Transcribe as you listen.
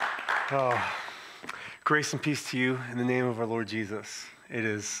Oh, grace and peace to you in the name of our Lord Jesus. It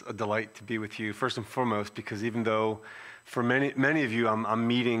is a delight to be with you, first and foremost, because even though for many of you I'm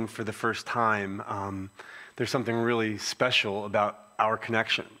meeting for the first time, there's something really special about our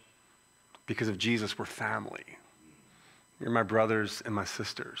connection. Because of Jesus, we're family. You're my brothers and my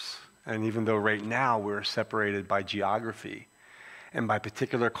sisters. And even though right now we're separated by geography and by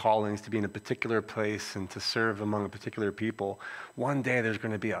particular callings to be in a particular place and to serve among a particular people, one day there's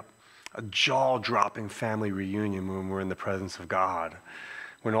going to be a jaw-dropping family reunion when we're in the presence of God,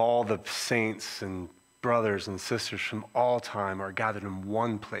 when all the saints and brothers and sisters from all time are gathered in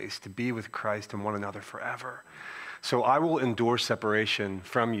one place to be with Christ and one another forever. So I will endure separation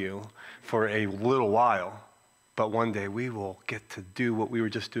from you for a little while, but one day we will get to do what we were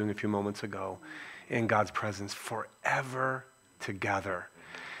just doing a few moments ago in God's presence forever together.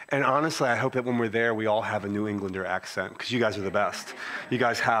 And honestly, I hope that when we're there, we all have a New Englander accent, because you guys are the best. You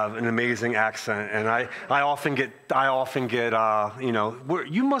guys have an amazing accent, and I often get,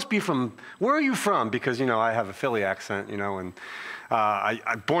 you must be from, where are you from? Because, I have a Philly accent, and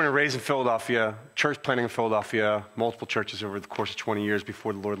I'm born and raised in Philadelphia, church planting in Philadelphia, multiple churches over the course of 20 years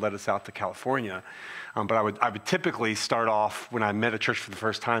before the Lord led us out to California. But I would typically start off, when I met a church for the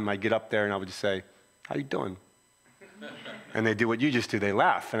first time, I'd get up there and I would just say, "How you doing?" And they do what you just do. They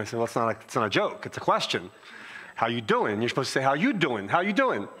laugh. And I said, well, it's not a joke. It's a question. How you doing? And you're supposed to say, how you doing? How you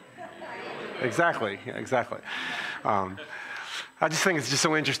doing? Exactly. Yeah, exactly. I just think it's just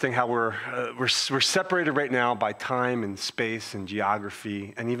so interesting how we're separated right now by time and space and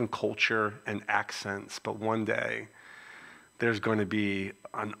geography and even culture and accents. But one day, there's going to be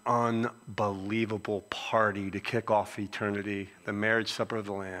an unbelievable party to kick off eternity, the marriage supper of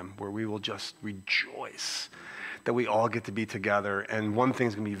the Lamb, where we will just rejoice that we all get to be together. And one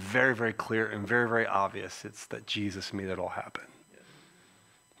thing's going to be very, very clear and very, very obvious. It's that Jesus made it all happen. Yes.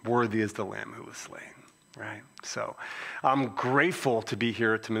 Worthy is the Lamb who was slain, right? So I'm grateful to be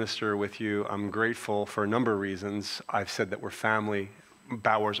here to minister with you. I'm grateful for a number of reasons. I've said that we're family.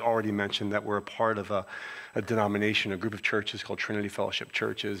 Bauer's already mentioned that we're a part of a denomination, a group of churches called Trinity Fellowship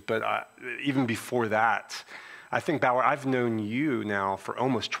Churches. But even before that, I think, Bauer, I've known you now for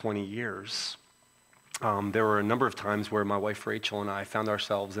almost 20 years. There were a number of times where my wife Rachel and I found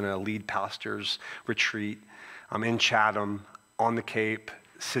ourselves in a lead pastor's retreat in Chatham, on the Cape,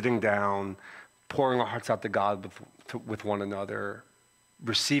 sitting down, pouring our hearts out to God with one another,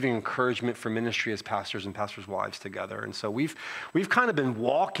 receiving encouragement for ministry as pastors and pastors' wives together. And so we've kind of been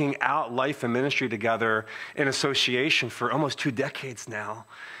walking out life and ministry together in association for almost 2 decades now.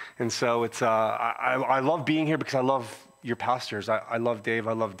 And so it's I love being here because I love your pastors. I love Dave,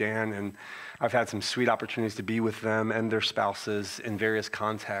 I love Dan, and I've had some sweet opportunities to be with them and their spouses in various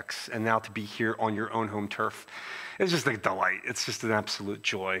contexts, and now to be here on your own home turf. It's just a delight. It's just an absolute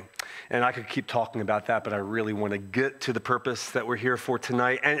joy. And I could keep talking about that, but I really want to get to the purpose that we're here for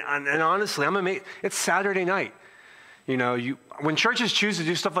tonight. And honestly, I'm amazed. It's Saturday night. When churches choose to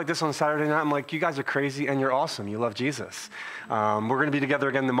do stuff like this on Saturday night, I'm like, you guys are crazy and you're awesome. You love Jesus. We're going to be together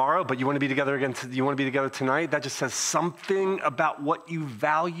again tomorrow, but you want to be together again. You want to be together tonight. That just says something about what you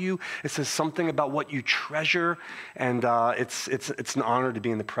value. It says something about what you treasure, and it's an honor to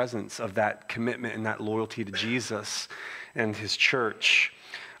be in the presence of that commitment and that loyalty to Jesus and His church.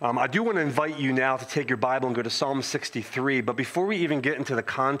 I do want to invite you now to take your Bible and go to Psalm 63. But before we even get into the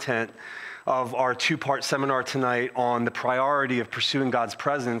content of our 2-part seminar tonight on the priority of pursuing God's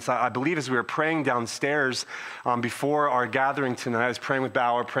presence, I believe as we were praying downstairs before our gathering tonight, I was praying with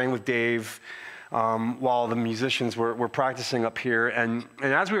Bauer, praying with Dave, while the musicians were practicing up here. And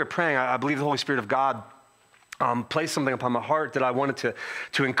as we were praying, I believe the Holy Spirit of God placed something upon my heart that I wanted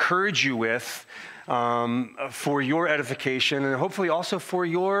to encourage you with for your edification, and hopefully also for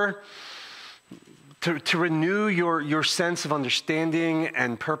to renew your sense of understanding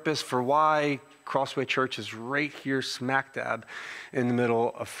and purpose for why Crossway Church is right here smack dab in the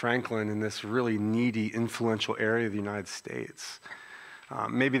middle of Franklin, in this really needy, influential area of the United States.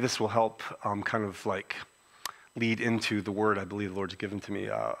 Maybe this will help kind of like lead into the word I believe the Lord's given to me.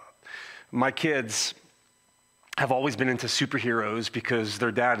 My kids have always been into superheroes because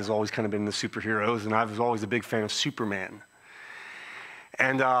their dad has always kind of been into superheroes, and I was always a big fan of Superman.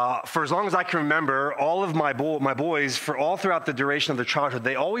 And for as long as I can remember, all of my boys, for all throughout the duration of their childhood,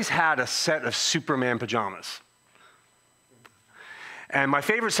 they always had a set of Superman pajamas. And my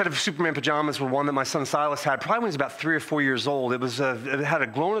favorite set of Superman pajamas were one that my son Silas had probably when he was about 3 or 4 years old. It had a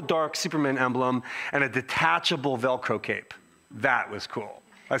glow-in-the-dark Superman emblem and a detachable Velcro cape. That was cool.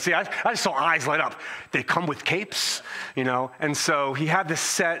 I just saw eyes light up. They come with capes, And so he had this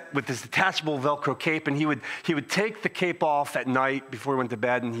set with this detachable Velcro cape, and he would take the cape off at night before he went to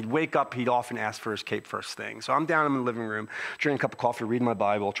bed, and he'd wake up, he'd often ask for his cape first thing. So I'm down in the living room, drinking a cup of coffee, reading my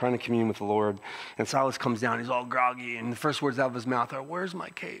Bible, trying to commune with the Lord, and Silas comes down, he's all groggy, and the first words out of his mouth are, "Where's my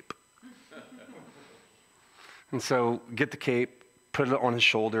cape?" And so get the cape, put it on his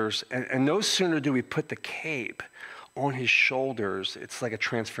shoulders, and no sooner do we put the cape on his shoulders, it's like a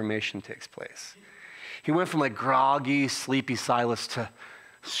transformation takes place. He went from like groggy, sleepy Silas to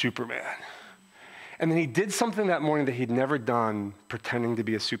Superman. And then he did something that morning that he'd never done, pretending to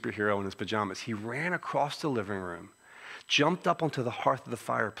be a superhero in his pajamas. He ran across the living room, jumped up onto the hearth of the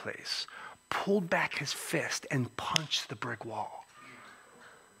fireplace, pulled back his fist, and punched the brick wall.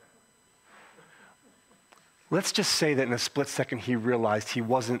 Let's just say that in a split second, he realized he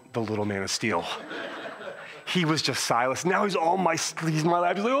wasn't the little man of steel. He was just Silas. Now he's on my lap. He's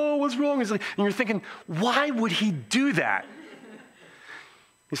like, "Oh, what's wrong?" He's like, and you're thinking, why would he do that?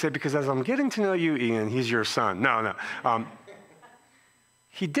 He said, "Because as I'm getting to know you, Ian, he's your son." No.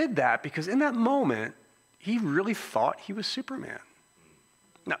 He did that because in that moment, he really thought he was Superman.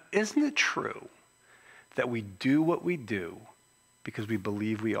 Now, isn't it true that we do what we do because we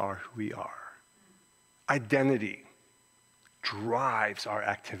believe we are who we are? Identity drives our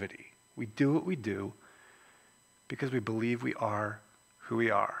activity. We do what we do because we believe we are who we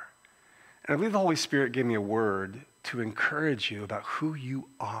are. And I believe the Holy Spirit gave me a word to encourage you about who you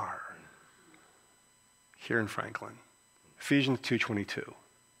are here in Franklin. Ephesians 2:22.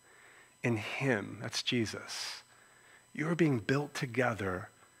 In him, that's Jesus, you're being built together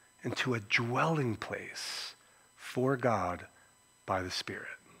into a dwelling place for God by the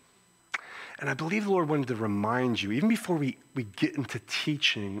Spirit. And I believe the Lord wanted to remind you, even before we get into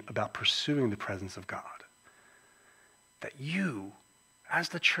teaching about pursuing the presence of God, that you, as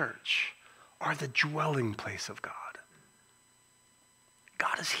the church, are the dwelling place of God.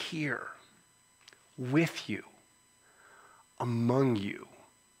 God is here with you, among you,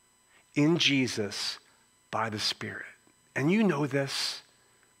 in Jesus by the Spirit. And you know this,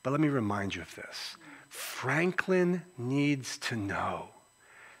 but let me remind you of this. Franklin needs to know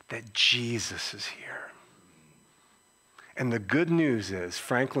that Jesus is here. And the good news is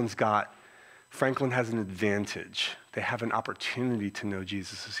Franklin has an advantage. They have an opportunity to know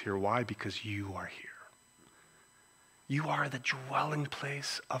Jesus is here. Why? Because you are here. You are the dwelling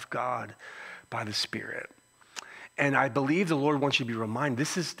place of God by the Spirit. And I believe the Lord wants you to be reminded,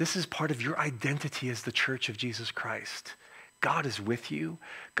 this is part of your identity as the church of Jesus Christ. God is with you.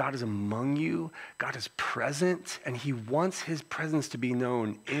 God is among you. God is present. And he wants his presence to be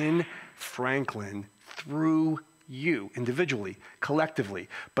known in Franklin through you, individually, collectively.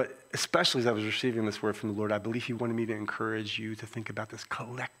 But especially as I was receiving this word from the Lord, I believe he wanted me to encourage you to think about this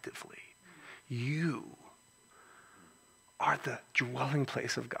collectively. You are the dwelling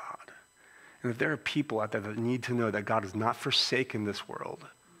place of God. And if there are people out there that need to know that God has not forsaken this world,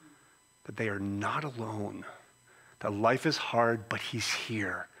 that they are not alone, that life is hard, but he's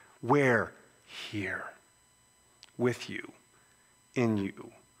here. Where? Here. With you, in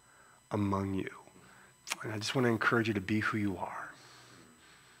you, among you. And I just want to encourage you to be who you are.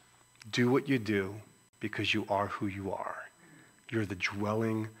 Do what you do because you are who you are. You're the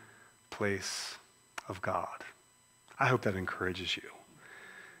dwelling place of God. I hope that encourages you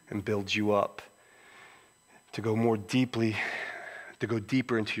and builds you up to go more deeply, to go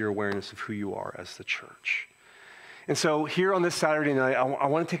deeper into your awareness of who you are as the church. And so here on this Saturday night, I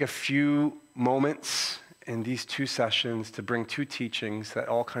want to take a few moments in these two sessions to bring two teachings that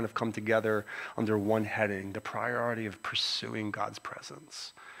all kind of come together under one heading, the priority of pursuing God's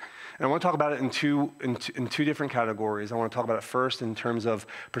presence. And I want to talk about it in two different categories. I want to talk about it first in terms of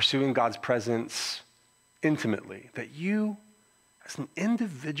pursuing God's presence intimately, that you, as an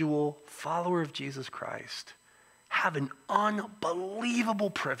individual follower of Jesus Christ, have an unbelievable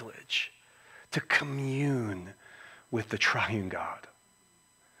privilege to commune with the Triune God.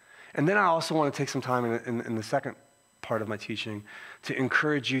 And then I also want to take some time in the second part of my teaching to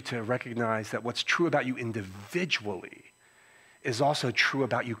encourage you to recognize that what's true about you individually is also true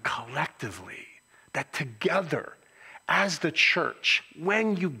about you collectively. That together, as the church,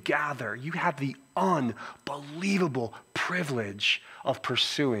 when you gather, you have the unbelievable privilege of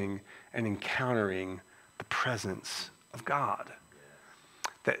pursuing and encountering the presence of God.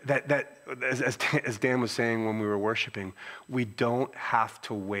 As Dan was saying when we were worshiping, we don't have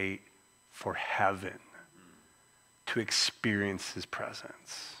to wait for heaven to experience his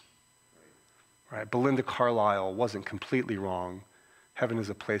presence. Right? Belinda Carlisle wasn't completely wrong. Heaven is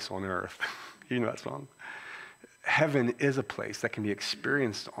a place on earth. You know that song? heaven is a place that can be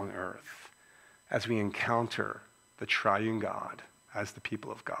experienced on earth as we encounter the triune God as the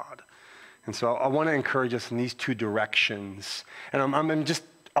people of God. And so I want to encourage us in these two directions. And I'm just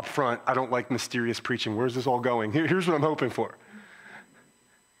up front, I don't like mysterious preaching. Where's this all going? Here's what I'm hoping for.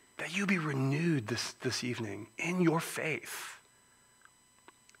 That you be renewed this evening in your faith.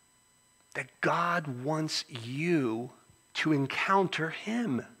 That God wants you to encounter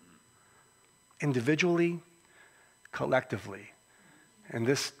him individually, collectively. And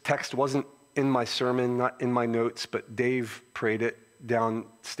this text wasn't in my sermon, not in my notes, but Dave prayed it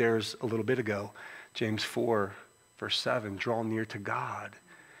downstairs a little bit ago. James 4, verse 7, draw near to God,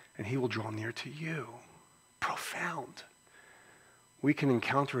 and he will draw near to you. Profound. We can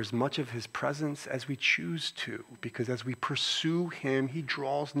encounter as much of his presence as we choose to, because as we pursue him, he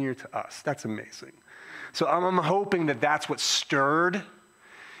draws near to us. That's amazing. So I'm hoping that that's what's stirred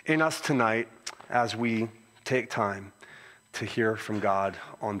in us tonight as we take time to hear from God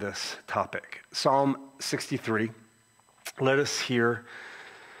on this topic. Psalm 63. Let us hear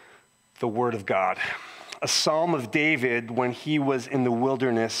the word of God. A psalm of David when he was in the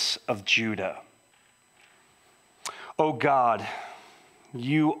wilderness of Judah. O God,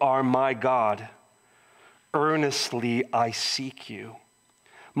 you are my God. Earnestly I seek you.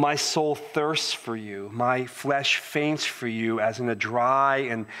 My soul thirsts for you. My flesh faints for you as in a dry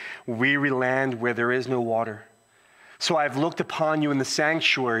and weary land where there is no water. So I have looked upon you in the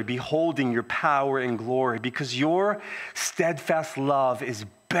sanctuary, beholding your power and glory. Because your steadfast love is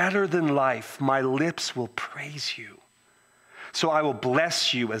better than life, my lips will praise you. So I will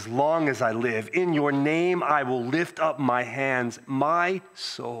bless you as long as I live. In your name I will lift up my hands. My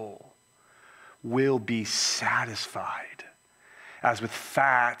soul will be satisfied as with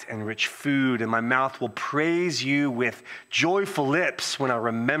fat and rich food, and my mouth will praise you with joyful lips when I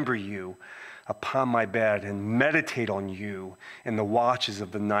remember you upon my bed and meditate on you in the watches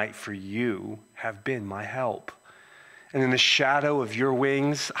of the night, for you have been my help. And in the shadow of your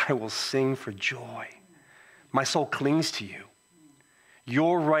wings, I will sing for joy. My soul clings to you.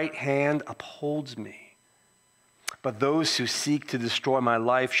 Your right hand upholds me. But those who seek to destroy my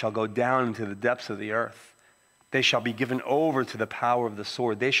life shall go down into the depths of the earth. They shall be given over to the power of the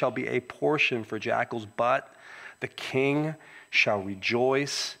sword. They shall be a portion for jackals, but the king shall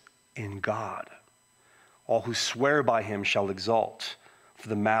rejoice in God. All who swear by him shall exult, for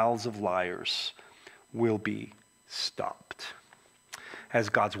the mouths of liars will be stopped. As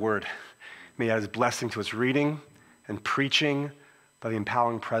God's word, may add his blessing to its reading and preaching by the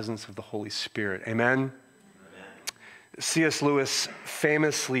empowering presence of the Holy Spirit. Amen? Amen. C.S. Lewis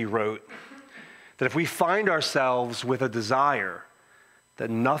famously wrote that if we find ourselves with a desire that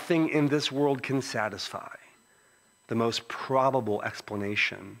nothing in this world can satisfy, the most probable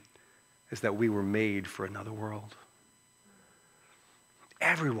explanation is that we were made for another world.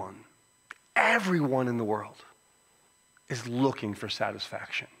 Everyone in the world is looking for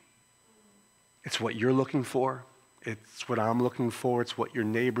satisfaction. It's what you're looking for. It's what I'm looking for. It's what your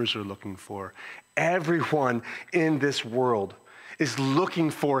neighbors are looking for. Everyone in this world is looking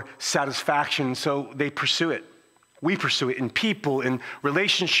for satisfaction, so they pursue it. We pursue it in people, in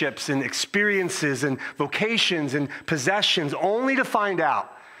relationships, in experiences, in vocations, in possessions, only to find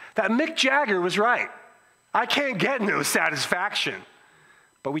out that Mick Jagger was right. I can't get no satisfaction.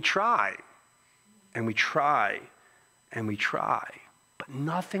 But we try, and we try, and we try. But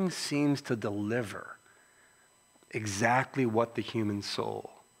nothing seems to deliver exactly what the human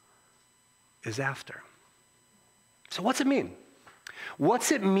soul is after. So what's it mean?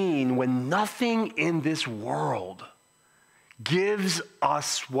 What's it mean when nothing in this world gives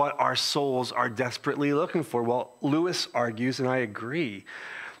us what our souls are desperately looking for? Well, Lewis argues, and I agree,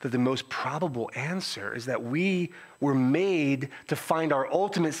 that the most probable answer is that we were made to find our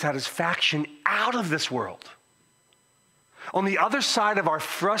ultimate satisfaction out of this world. On the other side of our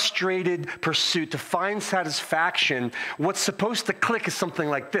frustrated pursuit to find satisfaction, what's supposed to click is something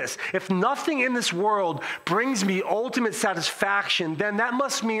like this. If nothing in this world brings me ultimate satisfaction, then that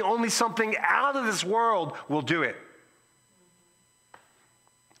must mean only something out of this world will do it.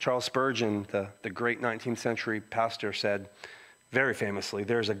 Charles Spurgeon, the great 19th century pastor, said very famously,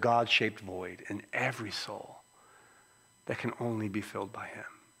 there's a God-shaped void in every soul that can only be filled by him.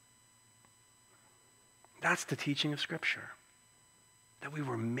 That's the teaching of Scripture, that we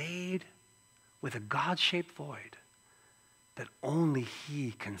were made with a God-shaped void that only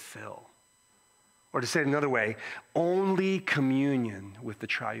he can fill. Or to say it another way, only communion with the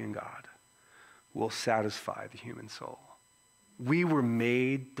triune God will satisfy the human soul. We were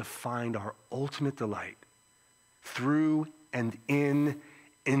made to find our ultimate delight through and in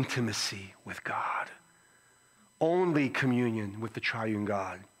intimacy with God. Only communion with the triune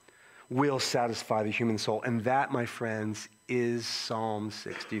God will satisfy the human soul. And that, my friends, is Psalm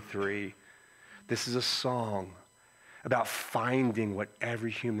 63. This is a song about finding what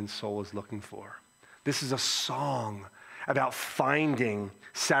every human soul is looking for. This is a song about finding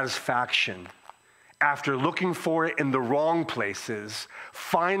satisfaction after looking for it in the wrong places,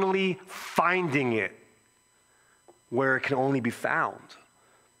 finally finding it where it can only be found.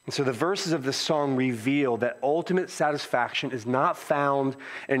 And so the verses of this song reveal that ultimate satisfaction is not found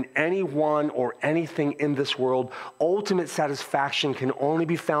in anyone or anything in this world. Ultimate satisfaction can only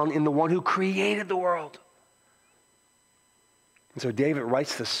be found in the one who created the world. And so David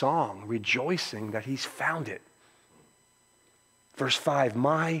writes the song rejoicing that he's found it. Verse 5,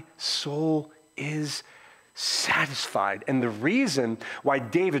 my soul is satisfied. And the reason why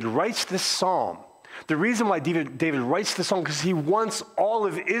David writes this psalm, the reason why David writes this song, because he wants all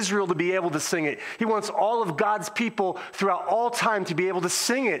of Israel to be able to sing it. He wants all of God's people throughout all time to be able to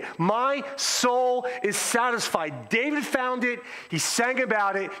sing it. My soul is satisfied. David found it. He sang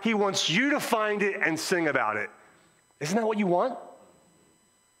about it. He wants you to find it and sing about it. Isn't that what you want?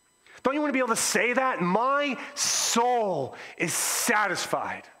 Don't you want to be able to say that? My soul is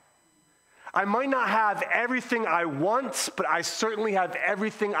satisfied. I might not have everything I want, but I certainly have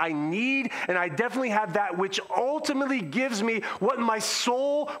everything I need, and I definitely have that which ultimately gives me what my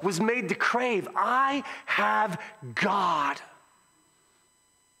soul was made to crave. I have God.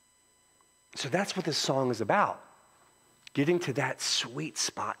 So that's what this song is about. Getting to that sweet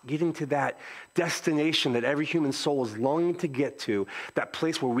spot, getting to that destination that every human soul is longing to get to, that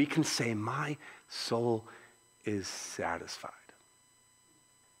place where we can say, my soul is satisfied.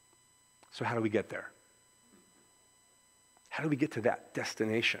 So how do we get there? How do we get to that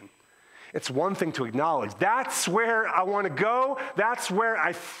destination? It's one thing to acknowledge, that's where I want to go, that's where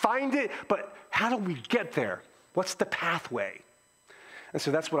I find it, but how do we get there? What's the pathway? And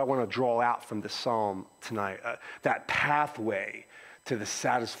so that's what I want to draw out from this psalm tonight, that pathway to the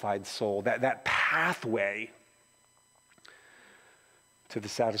satisfied soul, that pathway to the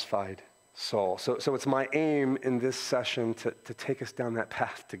satisfied soul. So it's my aim in this session to take us down that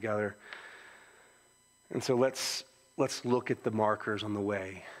path together. And so let's look at the markers on the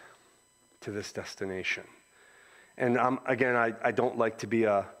way to this destination. And again, I don't like to be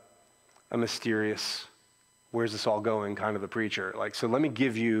a mysterious, where's this all going kind of a preacher. So let me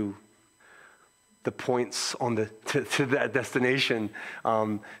give you the points on to that destination,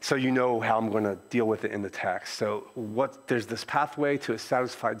 so you know how I'm going to deal with it in the text. So there's this pathway to a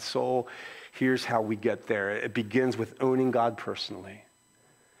satisfied soul. Here's how we get there. It begins with owning God personally.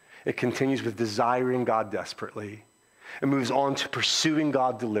 It continues with desiring God desperately. It moves on to pursuing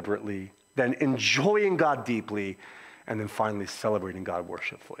God deliberately, then enjoying God deeply, and then finally celebrating God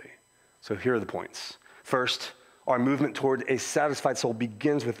worshipfully. So here are the points. First, our movement toward a satisfied soul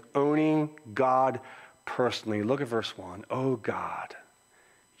begins with owning God personally. Look at verse 1. Oh God,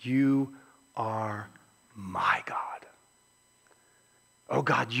 you are my God. Oh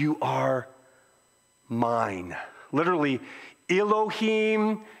God, you are mine. Literally,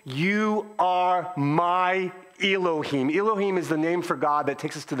 Elohim, you are my Elohim. Elohim is the name for God that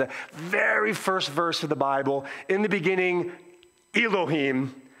takes us to the very first verse of the Bible. In the beginning,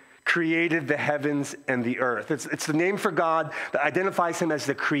 Elohim created the heavens and the earth. It's the name for God that identifies him as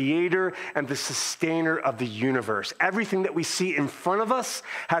the creator and the sustainer of the universe. Everything that we see in front of us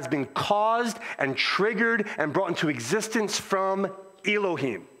has been caused and triggered and brought into existence from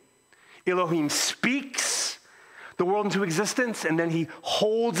Elohim. Elohim speaks the world into existence, and then he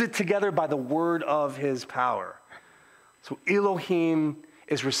holds it together by the word of his power. So Elohim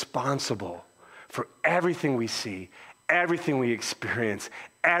is responsible for everything we see, everything we experience,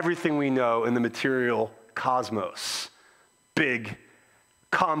 everything we know in the material cosmos. Big,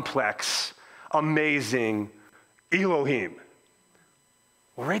 complex, amazing Elohim.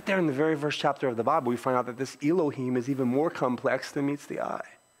 Well, right there in the very first chapter of the Bible, we find out that this Elohim is even more complex than meets the eye.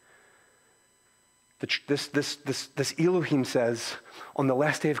 This Elohim says, on the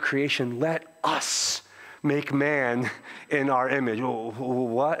last day of creation, let us make man in our image.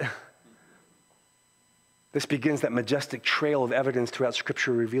 What? This begins that majestic trail of evidence throughout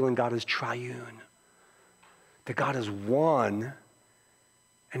Scripture revealing God as triune, that God is one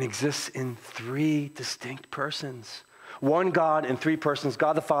and exists in three distinct persons. One God in three persons,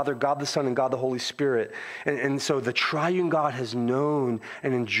 God the Father, God the Son, and God the Holy Spirit. And so the triune God has known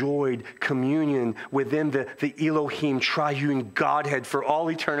and enjoyed communion within the Elohim triune Godhead for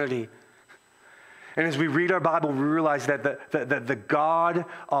all eternity. And as we read our Bible, we realize that the God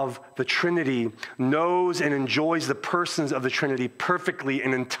of the Trinity knows and enjoys the persons of the Trinity perfectly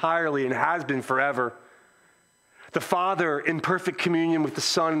and entirely and has been forever. The Father in perfect communion with the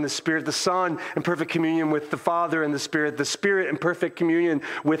Son and the Son in perfect communion with the Father and the Spirit in perfect communion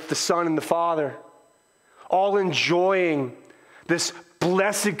with the Son and the Father, all enjoying this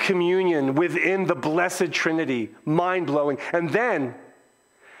blessed communion within the blessed Trinity, mind-blowing. And then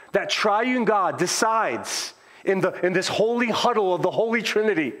that triune God decides in this holy huddle of the Holy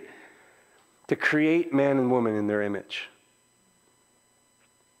Trinity to create man and woman in their image.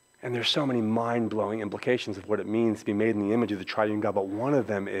 And there's so many mind-blowing implications of what it means to be made in the image of the triune God, but one of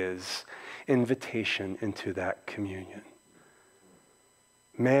them is invitation into that communion.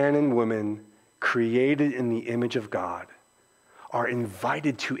 Man and woman created in the image of God are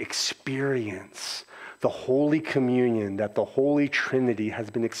invited to experience the holy communion that the Holy Trinity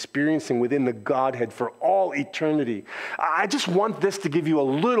has been experiencing within the Godhead for all eternity. I just want this to give you a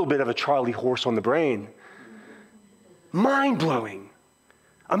little bit of a Charlie horse on the brain. Mind-blowing.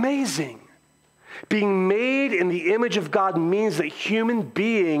 Amazing. Being made in the image of God means that human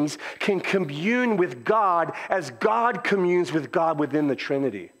beings can commune with God as God communes with God within the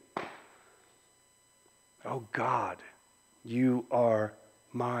Trinity. Oh God, you are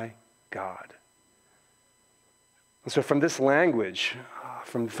my God. And so from this language,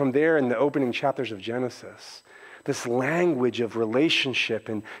 from there in the opening chapters of Genesis, this language of relationship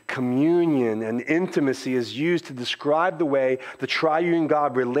and communion and intimacy is used to describe the way the triune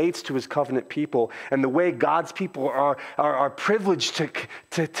God relates to his covenant people and the way God's people are privileged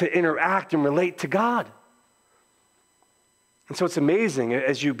to interact and relate to God. And so it's amazing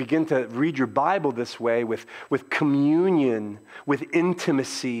as you begin to read your Bible this way with communion, with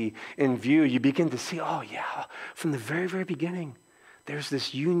intimacy in view, you begin to see, oh yeah, from the very, very beginning, there's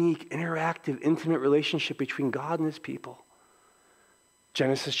this unique, interactive, intimate relationship between God and his people.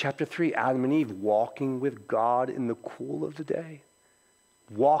 Genesis chapter 3, Adam and Eve walking with God in the cool of the day.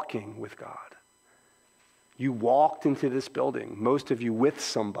 Walking with God. You walked into this building, most of you with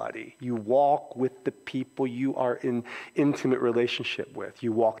somebody. You walk with the people you are in intimate relationship with.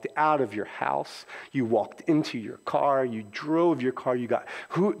 You walked out of your house. You walked into your car. You drove your car.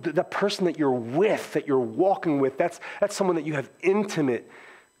 The person that you're with, that you're walking with, that's someone that you have intimate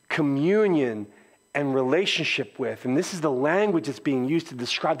communion and relationship with. And this is the language that's being used to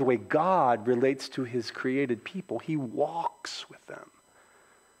describe the way God relates to his created people. He walks with them.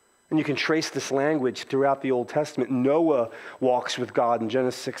 And you can trace this language throughout the Old Testament. Noah walks with God in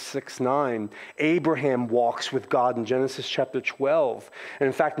Genesis 6:9. Abraham walks with God in Genesis chapter 12. And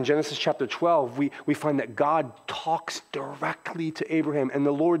in fact, in Genesis chapter 12, we find that God talks directly to Abraham. And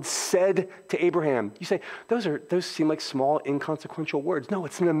the Lord said to Abraham, you say, those seem like small, inconsequential words. No,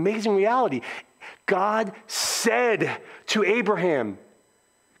 it's an amazing reality. God said to Abraham,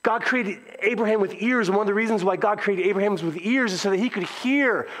 God created Abraham with ears, and one of the reasons why God created Abraham with ears is so that he could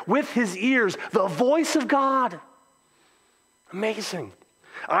hear with his ears the voice of God. Amazing.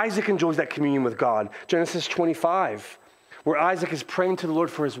 Isaac enjoys that communion with God. Genesis 25, where Isaac is praying to the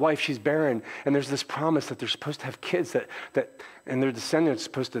Lord for his wife. She's barren, and there's this promise that they're supposed to have kids and their descendants are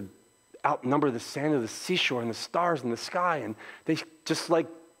supposed to outnumber the sand of the seashore and the stars in the sky. And they, just like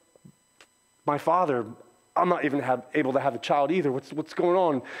my father, I'm not even able to have a child either. What's going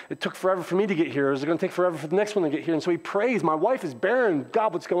on? It took forever for me to get here. Is it going to take forever for the next one to get here? And so he prays, my wife is barren.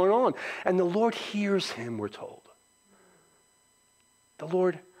 God, what's going on? And the Lord hears him, we're told. The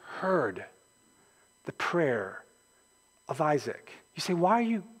Lord heard the prayer of Isaac. You say, why are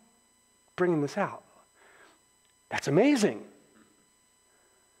you bringing this out? That's amazing.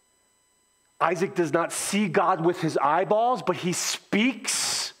 Isaac does not see God with his eyeballs, but he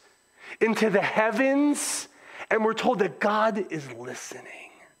speaks into the heavens, and we're told that God is listening.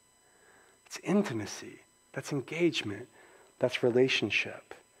 It's intimacy. That's engagement. That's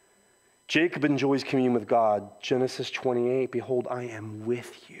relationship. Jacob enjoys communion with God. Genesis 28, behold, I am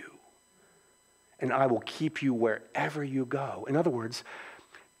with you, and I will keep you wherever you go. In other words,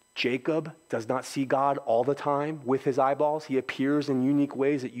 Jacob does not see God all the time with his eyeballs. He appears in unique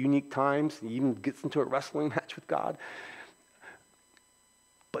ways at unique times. He even gets into a wrestling match with God.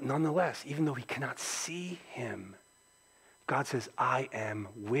 But nonetheless, even though he cannot see him, God says, I am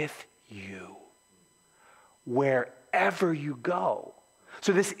with you wherever you go.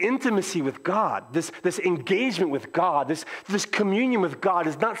 So this intimacy with God, this engagement with God, this communion with God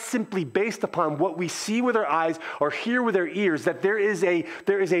is not simply based upon what we see with our eyes or hear with our ears, that there is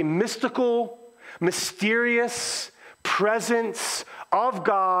a mystical, mysterious presence of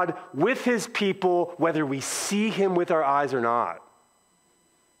God with his people, whether we see him with our eyes or not.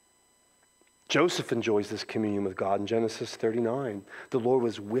 Joseph enjoys this communion with God in Genesis 39. The Lord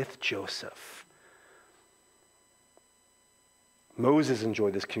was with Joseph. Moses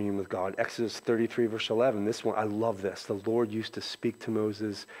enjoyed this communion with God. Exodus 33, verse 11. This one, I love this. The Lord used to speak to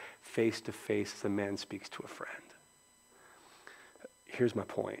Moses face to face as a man speaks to a friend. Here's my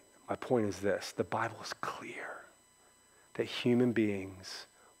point. My point is this. The Bible is clear that human beings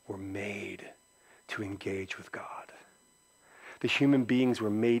were made to engage with God. The human beings were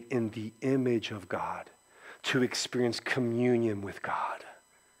made in the image of God to experience communion with God.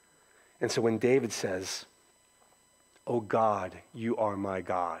 And so when David says, "Oh God, you are my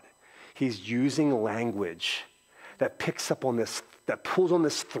God," he's using language that picks up on this, that pulls on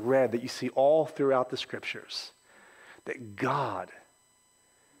this thread that you see all throughout the scriptures. That God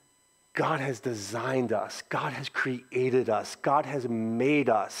has designed us. God has created us. God has made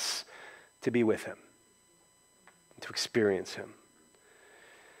us to be with him, to experience him.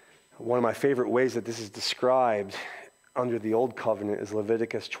 One of my favorite ways that this is described under the Old Covenant is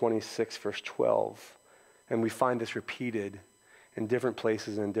Leviticus 26, verse 12. And we find this repeated in different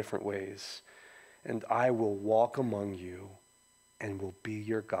places and in different ways. "And I will walk among you and will be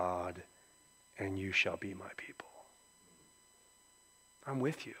your God, and you shall be my people." I'm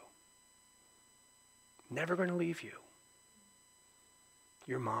with you. Never going to leave you.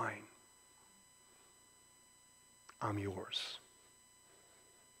 You're mine. I'm yours.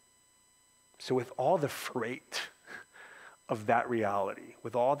 So with all the freight of that reality,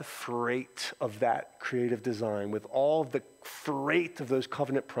 with all the freight of that creative design, with all the freight of those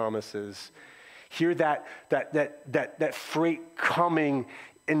covenant promises, hear that freight coming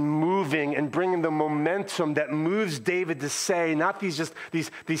and moving and bringing the momentum that moves David to say, not these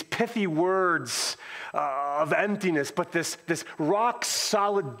pithy words of emptiness, but this rock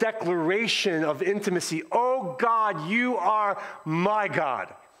solid declaration of intimacy. "Oh God, you are my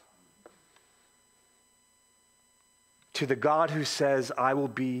God." To the God who says, "I will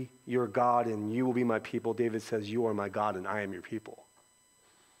be your God and you will be my people," David says, "You are my God and I am your people."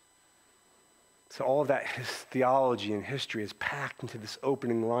 So all of that theology and history is packed into this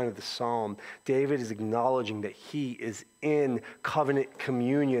opening line of the psalm. David is acknowledging that he is in covenant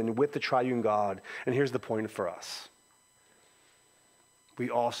communion with the triune God. And here's the point for us. We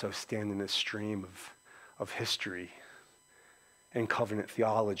also stand in this stream of history and covenant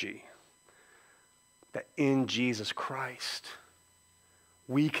theology. That in Jesus Christ,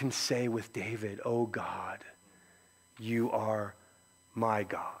 we can say with David, "Oh God, you are my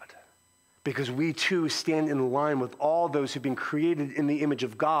God." Because we too stand in line with all those who've been created in the image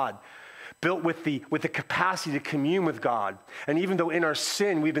of God, built with the capacity to commune with God. And even though in our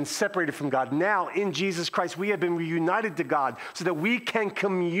sin we've been separated from God, now in Jesus Christ we have been reunited to God so that we can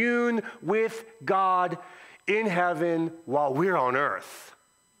commune with God in heaven while we're on earth.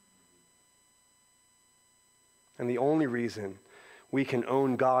 And the only reason we can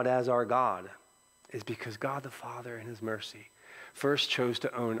own God as our God is because God the Father in his mercy first chose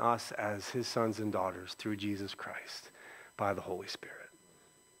to own us as his sons and daughters through Jesus Christ by the Holy Spirit.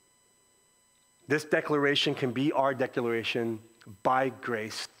 This declaration can be our declaration by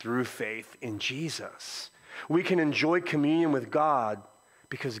grace through faith in Jesus. We can enjoy communion with God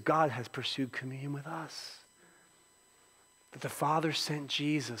because God has pursued communion with us. That the Father sent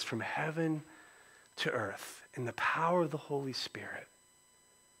Jesus from heaven to earth in the power of the Holy Spirit.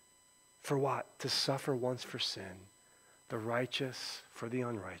 For what? To suffer once for sin, the righteous for the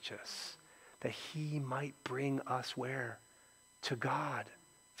unrighteous, that he might bring us where? To God.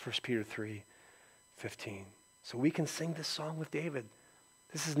 1 Peter 3:15. So we can sing this song with David.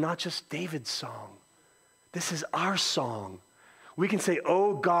 This is not just David's song. This is our song. We can say,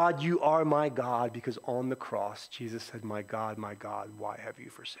 "Oh God, you are my God," because on the cross, Jesus said, my God, why have you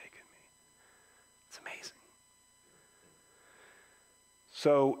forsaken me?" It's amazing.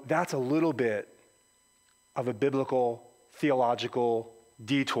 So that's a little bit of a biblical theological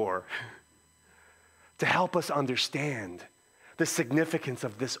detour to help us understand the significance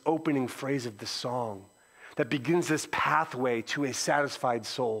of this opening phrase of the song that begins this pathway to a satisfied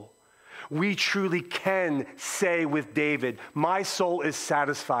soul. We truly can say with David, "My soul is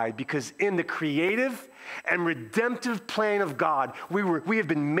satisfied," because in the creative and redemptive plan of God, we have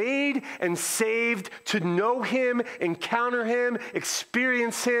been made and saved to know him, encounter him,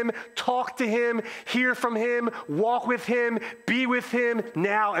 experience him, talk to him, hear from him, walk with him, be with him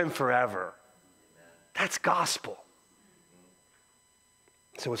now and forever. That's gospel.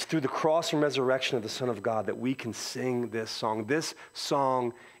 So it's through the cross and resurrection of the Son of God that we can sing this song. This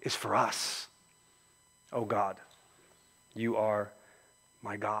song is for us. Oh God, you are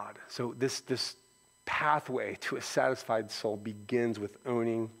my God. So this pathway to a satisfied soul begins with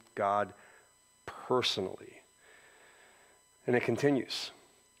owning God personally. And it continues.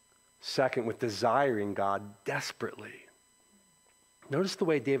 Second, with desiring God desperately. Notice the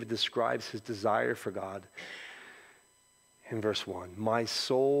way David describes his desire for God in verse 1. My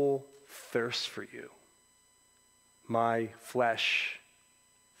soul thirsts for you. My flesh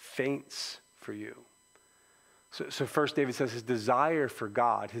faints for you. So first David says his desire for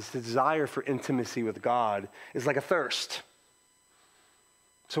God, his desire for intimacy with God is like a thirst.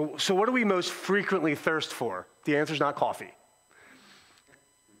 So what do we most frequently thirst for? The answer is not coffee.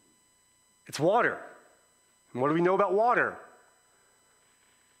 It's water. And what do we know about water?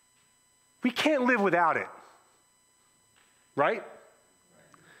 We can't live without it. Right?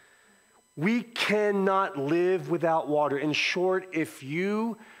 We cannot live without water. In short, if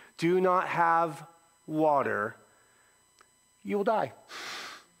you do not have water, you will die.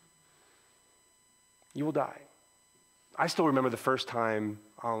 You will die. I still remember the first time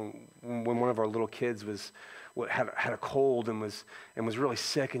when one of our little kids had a cold and was really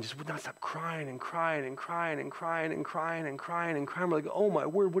sick and just would not stop crying and crying and crying and crying and crying and crying and crying. We're like, oh my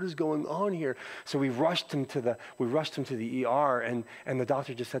word, what is going on here? So we rushed him to the ER, and the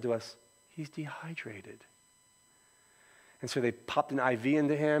doctor just said to us, he's dehydrated. And so they popped an IV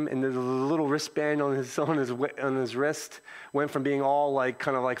into him, and the little wristband on his wrist went from being all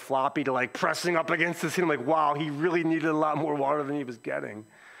kind of floppy to pressing up against the skin. I'm like, wow, he really needed a lot more water than he was getting.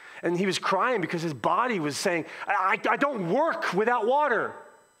 And he was crying because his body was saying, I don't work without water.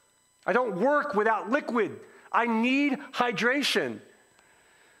 I don't work without liquid. I need hydration.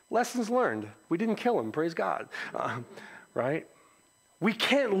 Lessons learned. We didn't kill him, praise God. Right? We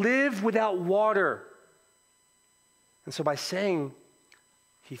can't live without water. And so by saying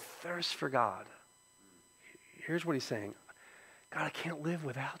he thirsts for God, here's what he's saying. God, I can't live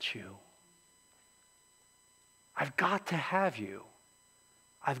without you. I've got to have you.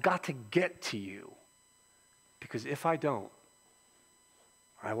 I've got to get to you. Because if I don't,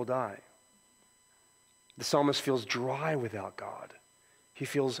 I will die. The psalmist feels dry without God. He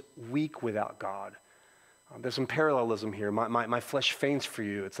feels weak without God. There's some parallelism here. My flesh faints for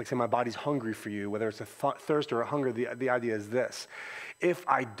you. It's like saying my body's hungry for you, whether it's a thirst or a hunger. The idea is this. If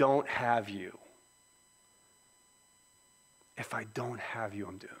I don't have you, I'm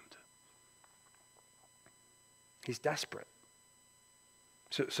doomed. He's desperate.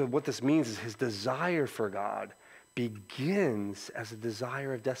 So what this means is his desire for God begins as a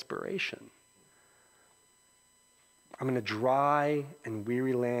desire of desperation. I'm in a dry and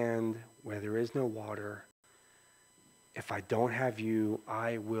weary land where there is no water. If I don't have you,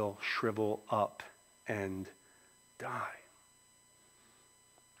 I will shrivel up and die.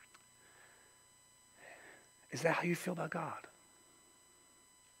 Is that how you feel about God?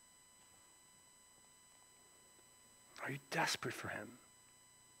 Are you desperate for him?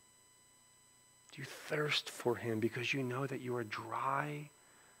 Do you thirst for him because you know that you are dry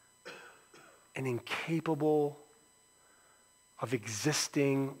and incapable of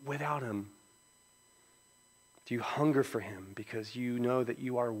existing without him? Do you hunger for him because you know that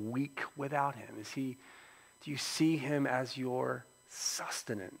you are weak without him? Do you see him as your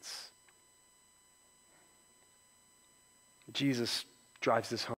sustenance? Jesus drives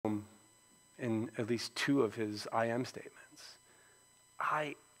this home in at least two of his I am statements.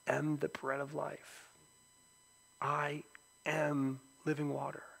 I am the bread of life. I am living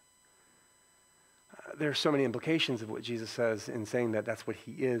water. There are so many implications of what Jesus says in saying that that's what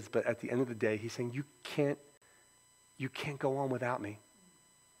he is, but at the end of the day, he's saying you can't go on without me.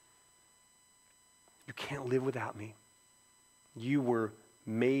 You can't live without me. You were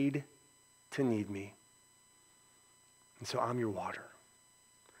made to need me. And so I'm your water.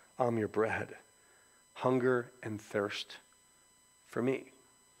 I'm your bread. Hunger and thirst for me.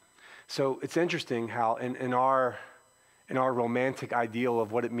 So it's interesting how in our romantic ideal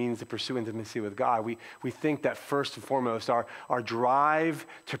of what it means to pursue intimacy with God, we think that first and foremost our drive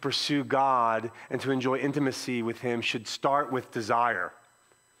to pursue God and to enjoy intimacy with him should start with desire.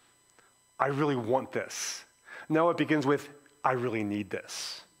 I really want this. No, it begins with, I really need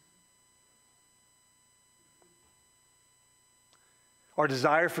this. Our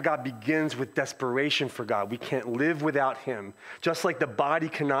desire for God begins with desperation for God. We can't live without him. Just like the body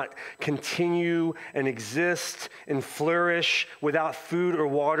cannot continue and exist and flourish without food or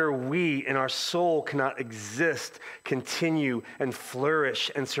water, we in our soul cannot exist, continue, and flourish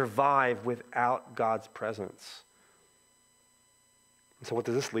and survive without God's presence. And so what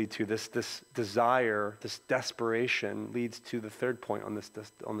does this lead to? This desire, this desperation leads to the third point on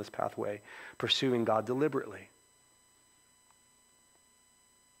this pathway, pursuing God deliberately.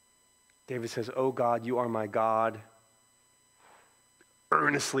 David says, "Oh God, you are my God.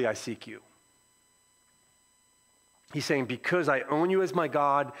 Earnestly I seek you." He's saying, because I own you as my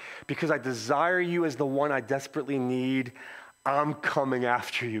God, because I desire you as the one I desperately need, I'm coming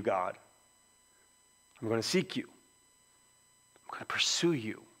after you, God. I'm going to seek you. I'm going to pursue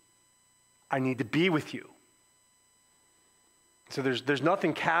you. I need to be with you. So there's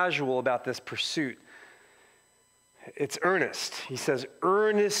nothing casual about this pursuit. It's earnest. He says,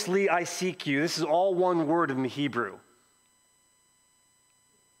 earnestly I seek you. This is all one word in the Hebrew.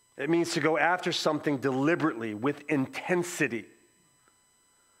 It means to go after something deliberately, with intensity.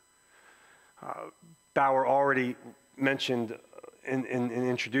 Bauer already mentioned in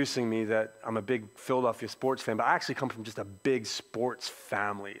introducing me that I'm a big Philadelphia sports fan, but I actually come from just a big sports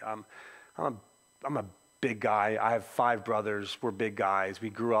family. I'm a big guy. I have 5 brothers. We're big guys. We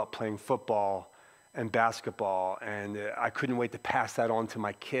grew up playing football and basketball, and I couldn't wait to pass that on to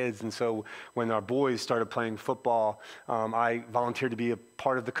my kids. And so when our boys started playing football, I volunteered to be a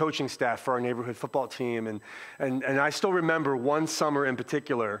part of the coaching staff for our neighborhood football team. And I still remember one summer in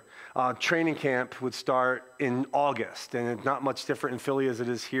particular, training camp would start in August, and it's not much different in Philly as it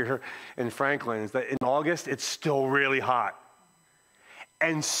is here in Franklin. Is that in August, it's still really hot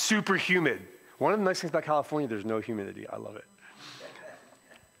and super humid. One of the nice things about California, there's no humidity. I love it.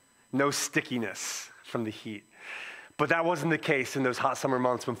 No stickiness from the heat. But that wasn't the case in those hot summer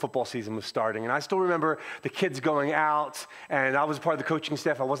months when football season was starting. And I still remember the kids going out, and I was part of the coaching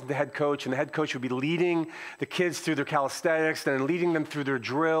staff. I wasn't the head coach, and the head coach would be leading the kids through their calisthenics and leading them through their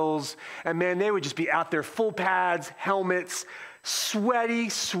drills. And man, they would just be out there, full pads, helmets, sweaty.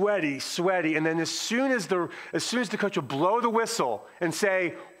 And then as soon as the coach would blow the whistle and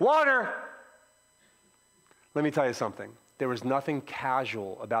say, water, let me tell you something. There was nothing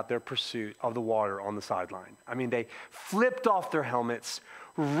casual about their pursuit of the water on the sideline. I mean, they flipped off their helmets,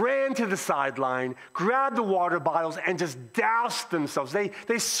 ran to the sideline, grabbed the water bottles, and just doused themselves. They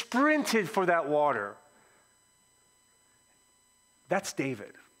sprinted for that water. That's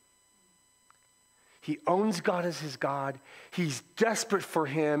David. He owns God as his God. He's desperate for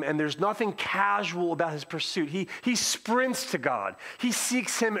him, and there's nothing casual about his pursuit. He sprints to God. He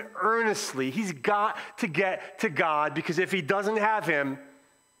seeks him earnestly. He's got to get to God, because if he doesn't have him...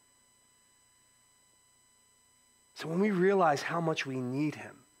 So when we realize how much we need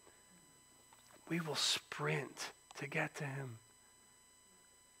him, we will sprint to get to him.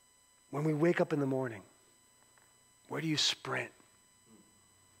 When we wake up in the morning, where do you sprint?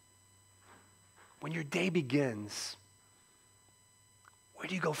 When your day begins, where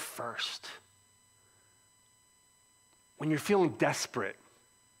do you go first? When you're feeling desperate,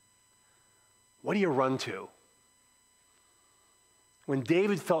 what do you run to? When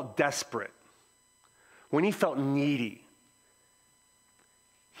David felt desperate, when he felt needy,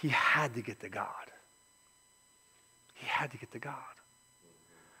 he had to get to God. He had to get to God.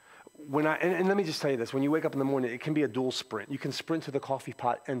 And let me just tell you this. When you wake up in the morning, it can be a dual sprint. You can sprint to the coffee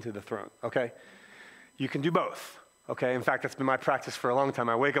pot and to the throne, okay? You can do both, okay? In fact, that's been my practice for a long time.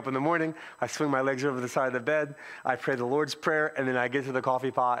 I wake up in the morning, I swing my legs over the side of the bed, I pray the Lord's Prayer, and then I get to the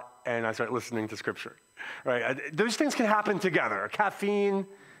coffee pot and I start listening to Scripture, right? Those things can happen together. Caffeine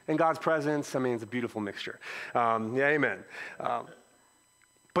and God's presence, I mean, it's a beautiful mixture. Yeah, amen.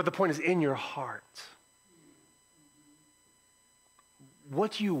 But the point is, in your heart,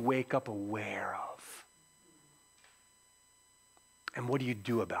 what do you wake up aware of? And what do you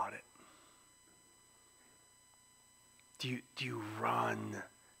do about it? Do you run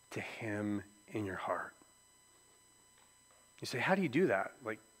to him in your heart? You say, how do you do that?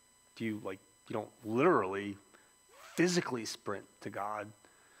 You don't literally, physically sprint to God,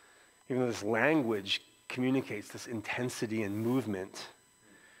 even though this language communicates this intensity and movement.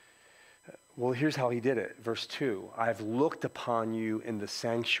 Well, here's how he did it. Verse 2, I have looked upon you in the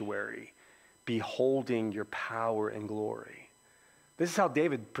sanctuary, beholding your power and glory. This is how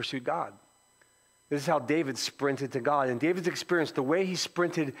David pursued God. This is how David sprinted to God. And David's experience, the way he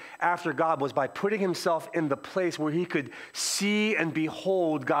sprinted after God, was by putting himself in the place where he could see and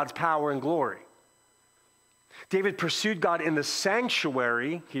behold God's power and glory. David pursued God in the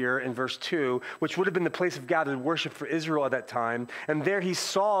sanctuary here in verse 2, which would have been the place of gathered worship for Israel at that time. And there he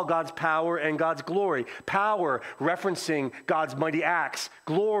saw God's power and God's glory. Power referencing God's mighty acts.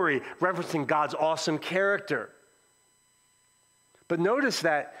 Glory referencing God's awesome character. But notice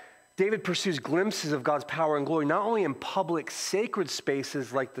that David pursues glimpses of God's power and glory, not only in public sacred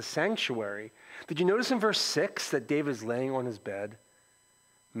spaces like the sanctuary. Did you notice in verse 6 that David is laying on his bed,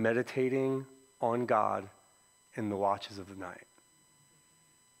 meditating on God in the watches of the night?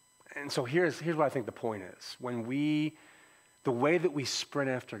 And so here's what I think the point is. The way that we sprint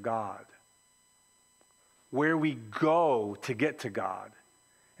after God, where we go to get to God,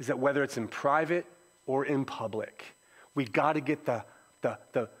 is that whether it's in private or in public, we got to get the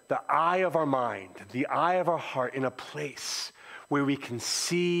the eye of our mind, the eye of our heart in a place where we can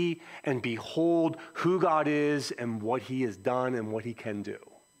see and behold who God is and what he has done and what he can do.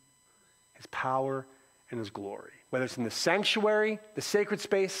 His power and his glory. Whether it's in the sanctuary, the sacred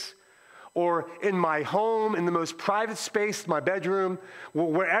space, or in my home, in the most private space, my bedroom,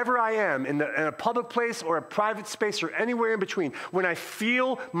 wherever I am, in a public place or a private space or anywhere in between, when I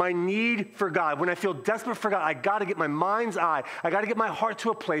feel my need for God, when I feel desperate for God, I got to get my mind's eye, I got to get my heart to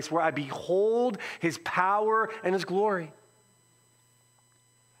a place where I behold his power and his glory.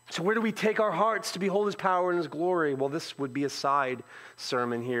 So where do we take our hearts to behold his power and his glory? Well, this would be a side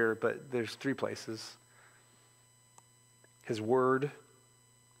sermon here, but there's 3 places. His word,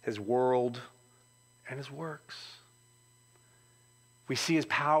 his world, and his works. We see his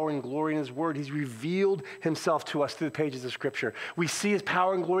power and glory in his word. He's revealed himself to us through the pages of Scripture. We see his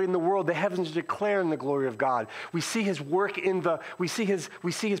power and glory in the world. The heavens are declaring the glory of God. We see his work we see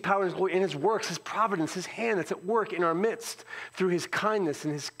his power and his glory in his works, his providence, his hand that's at work in our midst through his kindness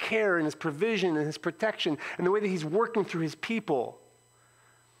and his care and his provision and his protection and the way that he's working through his people.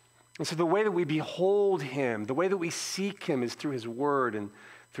 And so the way that we behold him, the way that we seek him is through his word and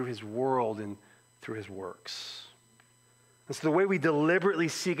through his world and through his works. And so the way we deliberately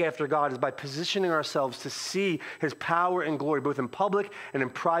seek after God is by positioning ourselves to see his power and glory, both in public and in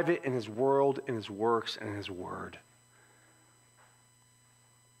private, in his world, in his works, and in his word.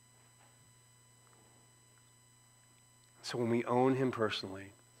 So when we own him personally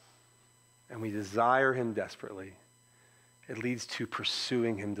and we desire him desperately, it leads to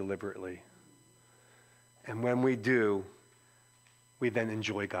pursuing him deliberately. And when we do, we then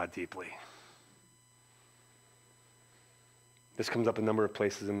enjoy God deeply. This comes up a number of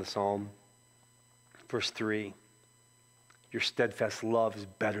places in the psalm. Verse 3, your steadfast love is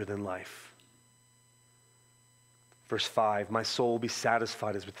better than life. Verse 5, my soul will be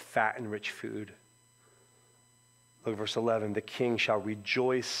satisfied as with fat and rich food. Look at verse 11, the king shall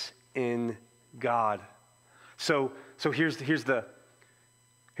rejoice in God. So here's the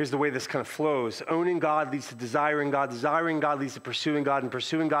way this kind of flows. Owning God leads to desiring God leads to pursuing God, and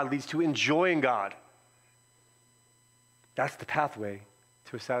pursuing God leads to enjoying God. That's the pathway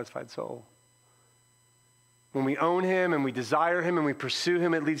to a satisfied soul. When we own him and we desire him and we pursue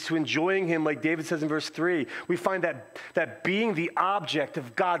him, it leads to enjoying him, like David says in verse 3. We find that being the object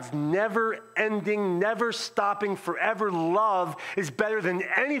of God's never-ending, never-stopping, forever love is better than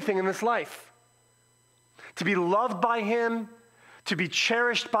anything in this life. To be loved by him, to be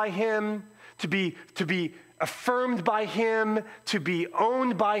cherished by him, to be affirmed by him, to be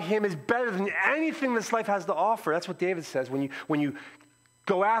owned by him is better than anything this life has to offer. That's what David says. When you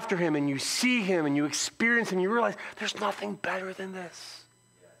go after him and you see him and you experience him, you realize there's nothing better than this.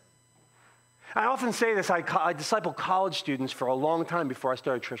 I often say this. I discipled college students for a long time before I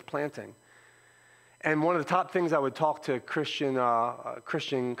started church planting. And one of the top things I would talk to Christian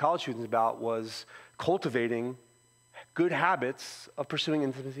college students about was cultivating good habits of pursuing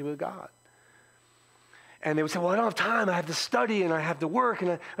intimacy with God. And they would say, well, I don't have time. I have to study and I have to work.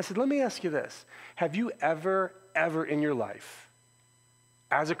 And I said, let me ask you this. Have you ever in your life,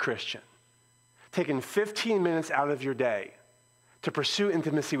 as a Christian, taken 15 minutes out of your day to pursue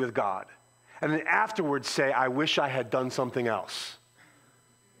intimacy with God, and then afterwards say, I wish I had done something else?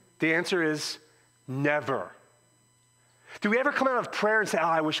 The answer is never. Do we ever come out of prayer and say, oh,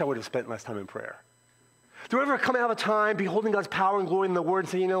 I wish I would have spent less time in prayer? Do we ever come out of time beholding God's power and glory in the word and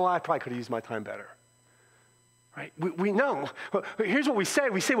say, you know what, I probably could have used my time better? Right? We know. Here's what we say.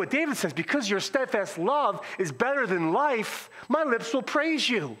 We say what David says, because your steadfast love is better than life, my lips will praise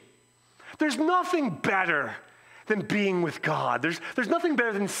you. There's nothing better than being with God. There's nothing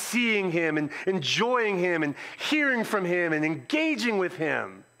better than seeing him and enjoying him and hearing from him and engaging with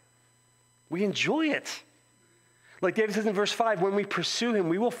him. We enjoy it. Like David says in verse 5, when we pursue him,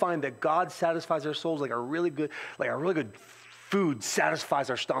 we will find that God satisfies our souls like a really good food satisfies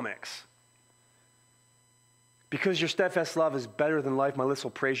our stomachs. Because your steadfast love is better than life, my lips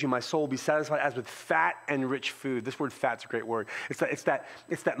will praise you. My soul will be satisfied as with fat and rich food. This word fat's a great word. It's that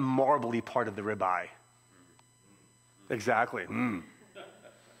marbly part of the ribeye. Exactly. You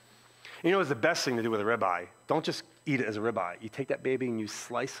know what's the best thing to do with a ribeye? Don't just eat it as a ribeye. You take that baby and you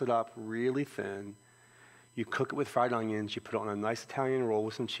slice it up really thin. You cook it with fried onions. You put it on a nice Italian roll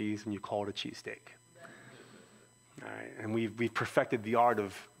with some cheese, and you call it a cheesesteak. All right, and we've perfected the art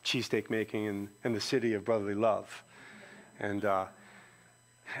of cheesesteak making in the city of brotherly love. And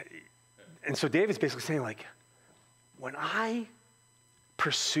so David's basically saying, like, when I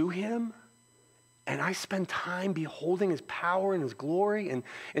pursue him and I spend time beholding his power and his glory and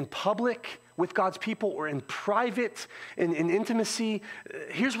in public with God's people or in private, in intimacy,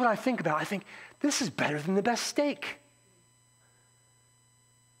 here's what I think about. I think, this is better than the best steak.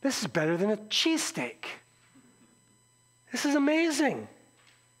 This is better than a cheesesteak. This is amazing.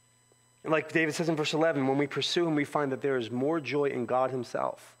 And like David says in verse 11, when we pursue him, we find that there is more joy in God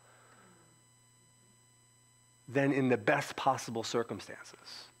himself than in the best possible circumstances.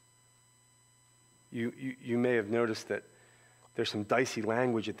 You may have noticed that there's some dicey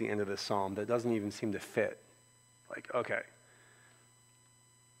language at the end of this psalm that doesn't even seem to fit. Like, okay,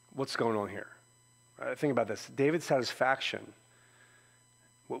 what's going on here? Think about this. David's satisfaction,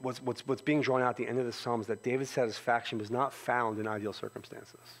 what's being drawn out at the end of this psalm is that David's satisfaction was not found in ideal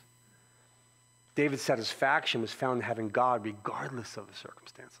circumstances. David's satisfaction was found in having God regardless of the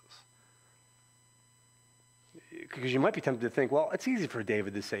circumstances. Because you might be tempted to think, well, it's easy for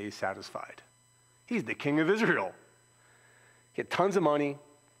David to say he's satisfied. He's the king of Israel. He had tons of money,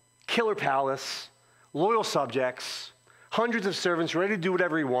 killer palace, loyal subjects, hundreds of servants ready to do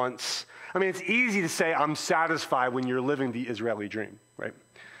whatever he wants. I mean, it's easy to say I'm satisfied when you're living the Israeli dream, right?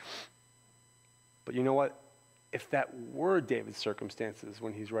 But you know what? If that were David's circumstances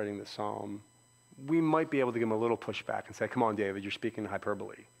when he's writing the psalm, we might be able to give him a little pushback and say, come on, David, you're speaking in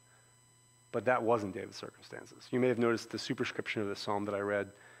hyperbole. But that wasn't David's circumstances. You may have noticed the superscription of the psalm that I read,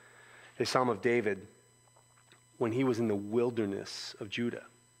 a psalm of David when he was in the wilderness of Judah.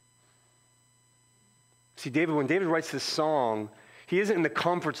 See, when David writes this song, he isn't in the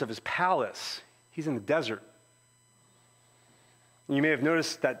comforts of his palace. He's in the desert. And you may have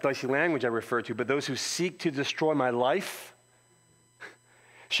noticed that dicey language I referred to, but those who seek to destroy my life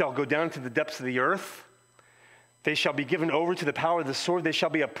shall go down to the depths of the earth. They shall be given over to the power of the sword. They shall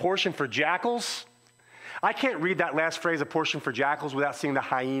be a portion for jackals. I can't read that last phrase, a portion for jackals, without seeing the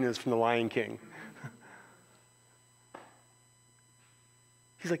hyenas from The Lion King.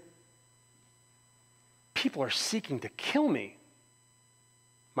 He's like, people are seeking to kill me.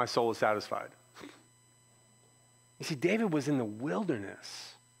 My soul is satisfied. You see, David was in the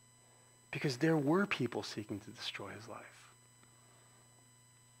wilderness because there were people seeking to destroy his life.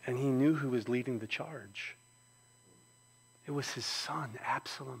 And he knew who was leading the charge. It was his son,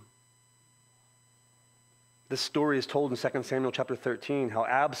 Absalom. This story is told in 2 Samuel chapter 13, how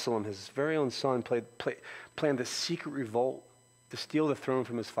Absalom, his very own son, planned this secret revolt to steal the throne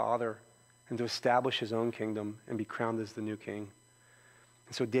from his father and to establish his own kingdom and be crowned as the new king.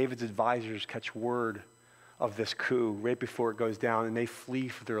 And so David's advisors catch word of this coup right before it goes down, and they flee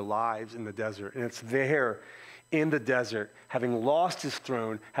for their lives in the desert. And it's there in the desert, having lost his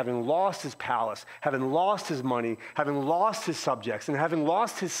throne, having lost his palace, having lost his money, having lost his subjects, and having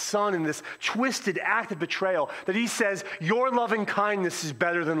lost his son in this twisted act of betrayal, that he says, your loving kindness is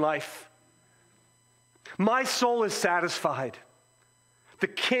better than life. My soul is satisfied. The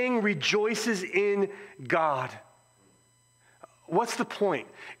king rejoices in God. What's the point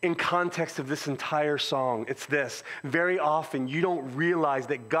in context of this entire song? It's this. Very often you don't realize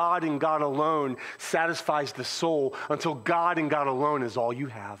that God and God alone satisfies the soul until God and God alone is all you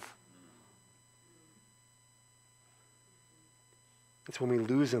have. It's when we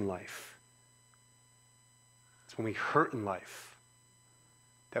lose in life. It's when we hurt in life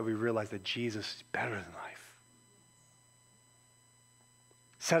that we realize that Jesus is better than life.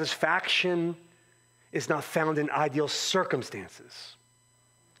 Satisfaction is not found in ideal circumstances.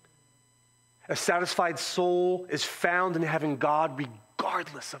 A satisfied soul is found in having God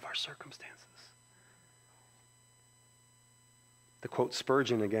regardless of our circumstances. To quote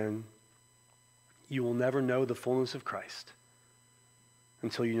Spurgeon again, you will never know the fullness of Christ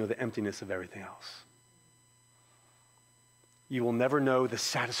until you know the emptiness of everything else. You will never know the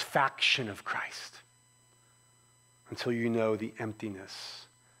satisfaction of Christ until you know the emptiness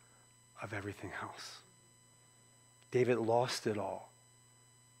of everything else. David lost it all,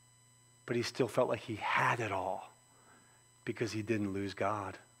 but he still felt like he had it all because he didn't lose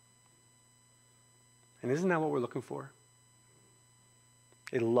God. And isn't that what we're looking for?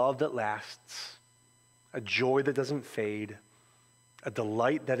 A love that lasts, a joy that doesn't fade, a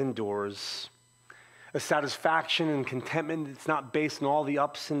delight that endures, a satisfaction and contentment that's not based on all the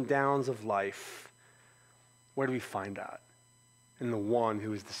ups and downs of life. Where do we find that? In the one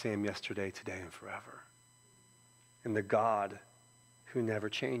who is the same yesterday, today, and forever. In the God who never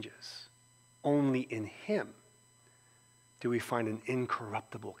changes. Only in him do we find an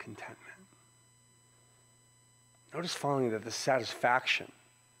incorruptible contentment. Notice finally that the satisfaction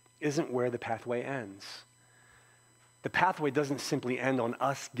isn't where the pathway ends. The pathway doesn't simply end on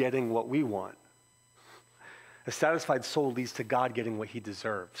us getting what we want. A satisfied soul leads to God getting what he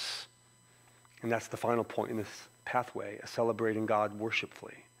deserves. And that's the final point in this pathway, celebrating God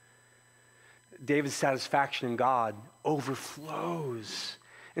worshipfully. David's satisfaction in God overflows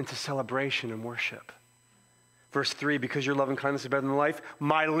into celebration and worship. Verse 3, because your love and kindness is better than life,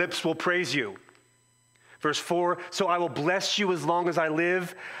 my lips will praise you. Verse 4, so I will bless you as long as I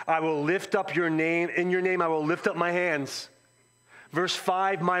live. I will lift up your name. In your name I will lift up my hands. Verse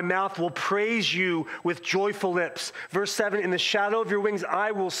 5, my mouth will praise you with joyful lips. Verse 7, in the shadow of your wings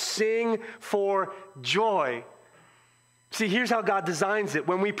I will sing for joy. See, here's how God designs it.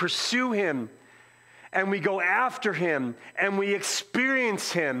 When we pursue him and we go after him and we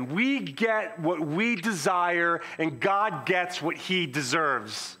experience him, we get what we desire and God gets what he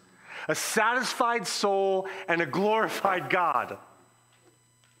deserves. A satisfied soul and a glorified God.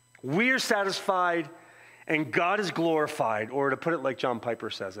 We are satisfied and God is glorified, or to put it like John Piper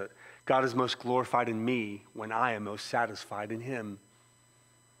says it, God is most glorified in me when I am most satisfied in him.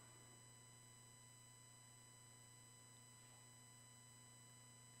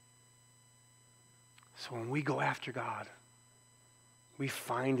 So when we go after God, we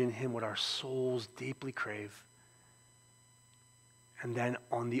find in him what our souls deeply crave. And then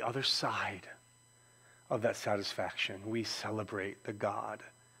on the other side of that satisfaction, we celebrate the God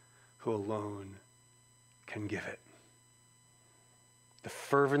who alone can give it. The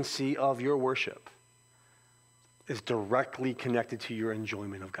fervency of your worship is directly connected to your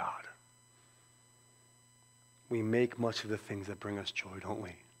enjoyment of God. We make much of the things that bring us joy, don't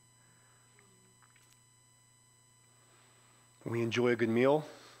we? When we enjoy a good meal,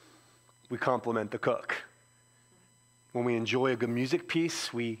 we compliment the cook. When we enjoy a good music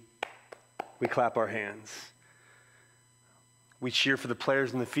piece, we clap our hands. We cheer for the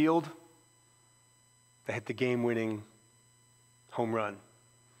players in the field that hit the game-winning home run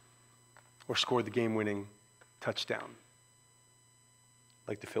or scored the game-winning touchdown,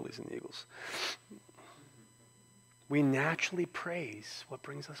 like the Phillies and the Eagles. We naturally praise what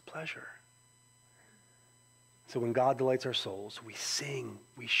brings us pleasure. So when God delights our souls, we sing,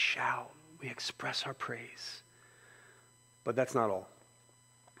 we shout, we express our praise. But that's not all.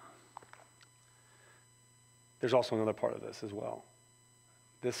 There's also another part of this as well.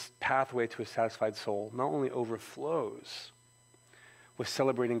 This pathway to a satisfied soul not only overflows with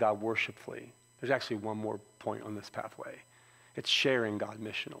celebrating God worshipfully, there's actually one more point on this pathway. It's sharing God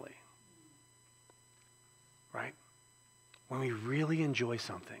missionally. Right? When we really enjoy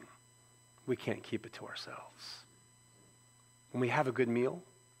something, we can't keep it to ourselves. When we have a good meal,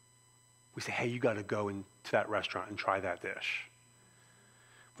 we say, hey, you got to go into that restaurant and try that dish.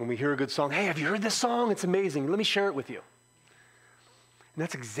 When we hear a good song, hey, have you heard this song? It's amazing. Let me share it with you. And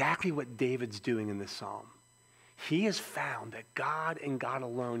that's exactly what David's doing in this psalm. He has found that God and God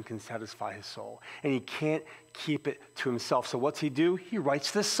alone can satisfy his soul, and he can't keep it to himself. So what's he do? He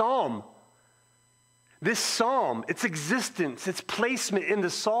writes this psalm. This psalm, its existence, its placement in the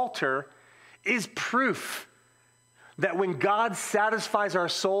Psalter is proof that when God satisfies our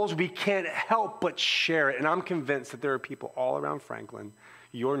souls, we can't help but share it. And I'm convinced that there are people all around Franklin,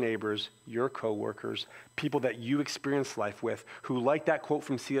 your neighbors, your coworkers, people that you experience life with, who, like that quote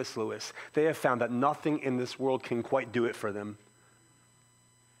from C.S. Lewis, they have found that nothing in this world can quite do it for them.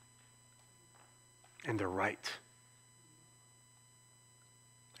 And they're right.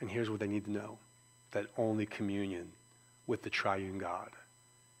 And here's what they need to know, that only communion with the Triune God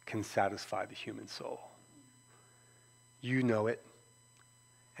can satisfy the human soul. You know it,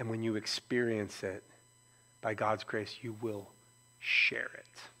 and when you experience it, by God's grace, you will share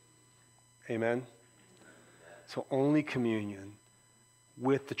it. Amen? So only communion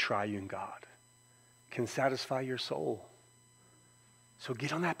with the Triune God can satisfy your soul. So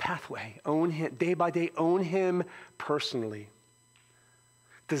get on that pathway. Own him, day by day, own him personally.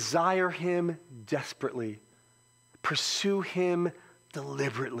 Desire him desperately. Pursue him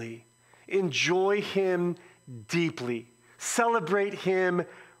deliberately. Enjoy him deeply. Celebrate him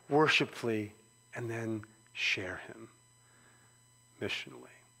worshipfully. And then share him missionally.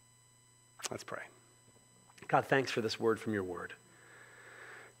 Let's pray. God, thanks for this word from your word.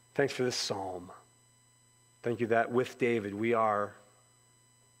 Thanks for this psalm. Thank you that with David we are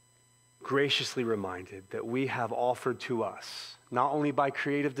graciously reminded that we have offered to us, not only by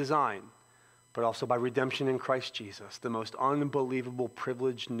creative design, but also by redemption in Christ Jesus, the most unbelievable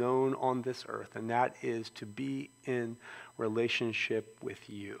privilege known on this earth, and that is to be in relationship with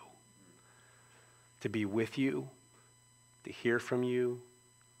you. To be with you, to hear from you,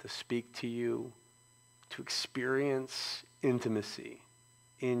 to speak to you, to experience intimacy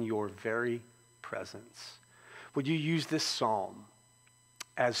in your very presence. Would you use this psalm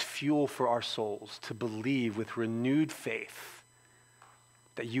as fuel for our souls to believe with renewed faith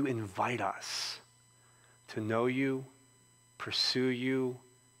that you invite us to know you, pursue you,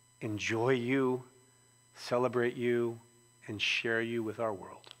 enjoy you, celebrate you, and share you with our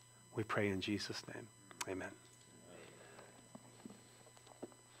world. We pray in Jesus' name. Amen.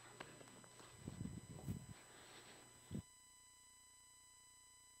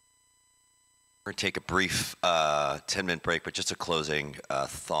 We're going to take a brief 10-minute break, but just a closing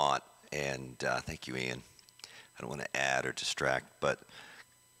thought. And thank you, Ian. I don't want to add or distract, but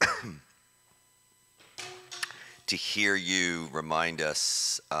to hear you remind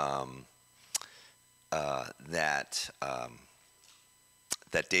us that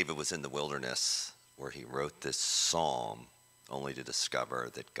David was in the wilderness where he wrote this psalm only to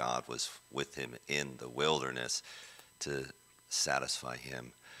discover that God was with him in the wilderness to satisfy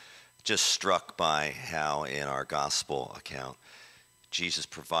him. Just struck by how in our gospel account, Jesus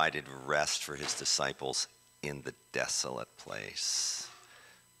provided rest for his disciples in the desolate place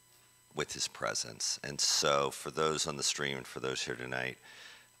with his presence. And so for those on the stream and for those here tonight,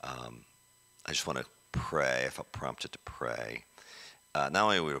 I just want to pray, I felt prompted to pray. Not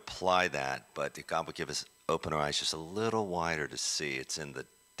only would we apply that, but that God would give us, open our eyes just a little wider to see it's in the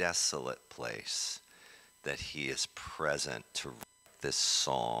desolate place that he is present to write this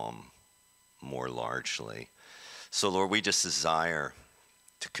psalm more largely. So Lord, we just desire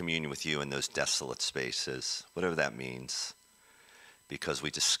to commune with you in those desolate spaces, whatever that means, because we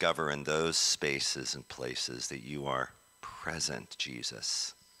discover in those spaces and places that you are present,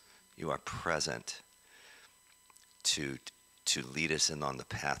 Jesus. You are present to lead us in on the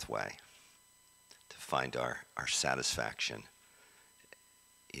pathway, to find our satisfaction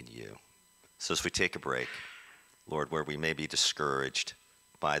in you. So as we take a break, Lord, where we may be discouraged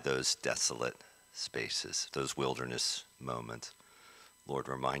by those desolate spaces, those wilderness moments, Lord,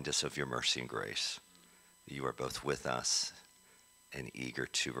 remind us of your mercy and grace. You are both with us and eager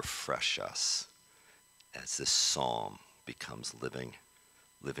to refresh us as this psalm becomes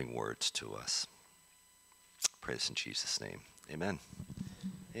living words to us. Pray this in Jesus' name. Amen.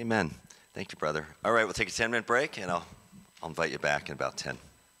 Amen. Thank you, brother. All right, we'll take a 10-minute break, and I'll invite you back in about 10.